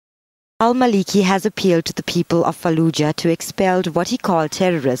Al-Maliki has appealed to the people of Fallujah to expel what he called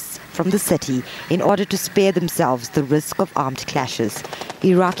terrorists from the city in order to spare themselves the risk of armed clashes.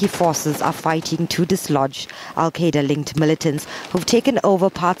 Iraqi forces are fighting to dislodge al-Qaeda-linked militants who've taken over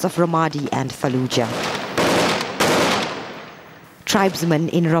parts of Ramadi and Fallujah. Tribesmen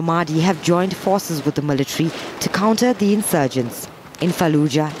in Ramadi have joined forces with the military to counter the insurgents. In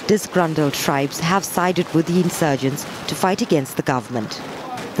Fallujah, disgruntled tribes have sided with the insurgents to fight against the government.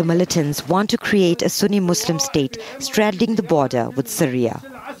 The militants want to create a Sunni Muslim state straddling the border with Syria.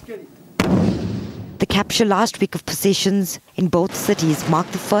 The capture last week of positions in both cities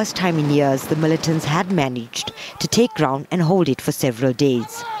marked the first time in years the militants had managed to take ground and hold it for several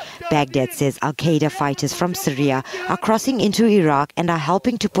days. Baghdad says al-Qaeda fighters from Syria are crossing into Iraq and are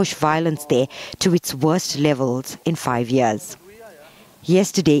helping to push violence there to its worst levels in 5 years.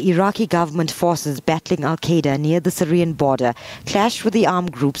 Yesterday, Iraqi government forces battling al-Qaeda near the Syrian border clashed with the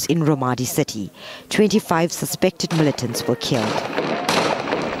armed groups in Ramadi city. 25 suspected militants were killed.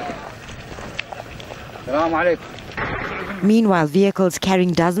 Meanwhile, vehicles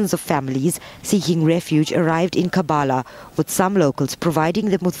carrying dozens of families seeking refuge arrived in Kabala, with some locals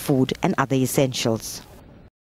providing them with food and other essentials.